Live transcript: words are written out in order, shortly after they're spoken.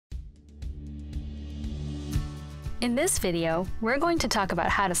In this video, we're going to talk about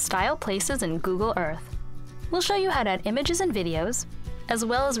how to style places in Google Earth. We'll show you how to add images and videos, as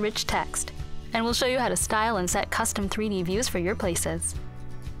well as rich text, and we'll show you how to style and set custom 3D views for your places.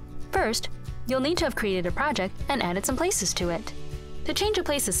 First, you'll need to have created a project and added some places to it. To change a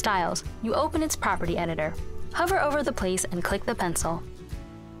place's styles, you open its property editor, hover over the place and click the pencil.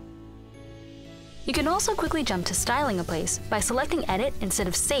 You can also quickly jump to styling a place by selecting Edit instead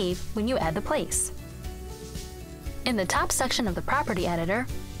of Save when you add the place. In the top section of the property editor,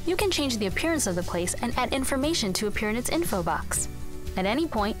 you can change the appearance of the place and add information to appear in its info box. At any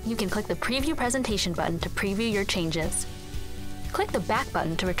point, you can click the Preview Presentation button to preview your changes. Click the Back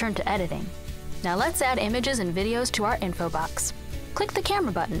button to return to editing. Now let's add images and videos to our info box. Click the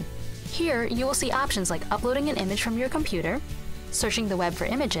Camera button. Here, you will see options like uploading an image from your computer, searching the web for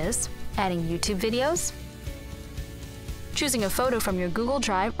images, adding YouTube videos, choosing a photo from your Google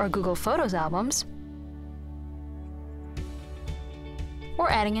Drive or Google Photos albums,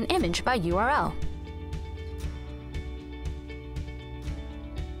 or adding an image by URL.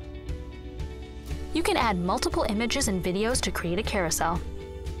 You can add multiple images and videos to create a carousel.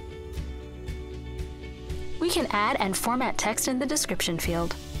 We can add and format text in the description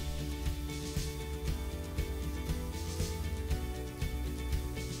field.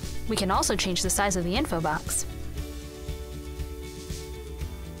 We can also change the size of the info box.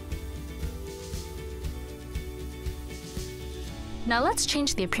 Now let's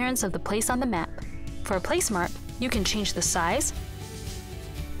change the appearance of the place on the map. For a place mark, you can change the size,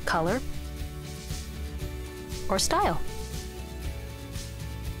 color, or style.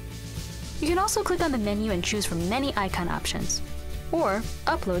 You can also click on the menu and choose from many icon options, or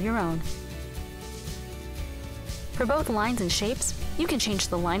upload your own. For both lines and shapes, you can change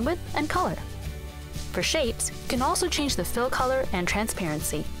the line width and color. For shapes, you can also change the fill color and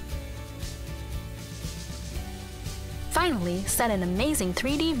transparency. Finally, set an amazing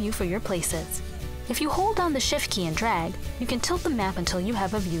 3D view for your places. If you hold down the Shift key and drag, you can tilt the map until you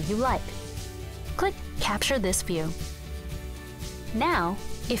have a view you like. Click Capture this view. Now,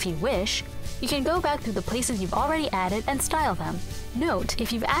 if you wish, you can go back through the places you've already added and style them. Note,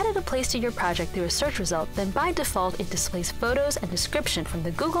 if you've added a place to your project through a search result, then by default it displays photos and description from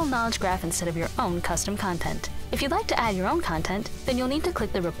the Google Knowledge Graph instead of your own custom content. If you'd like to add your own content, then you'll need to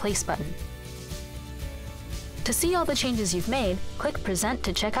click the Replace button. To see all the changes you've made, click Present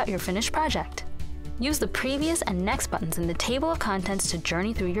to check out your finished project. Use the Previous and Next buttons in the table of contents to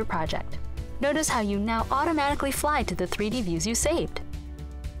journey through your project. Notice how you now automatically fly to the 3D views you saved.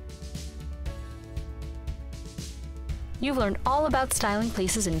 You've learned all about styling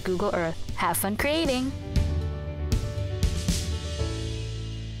places in Google Earth. Have fun creating!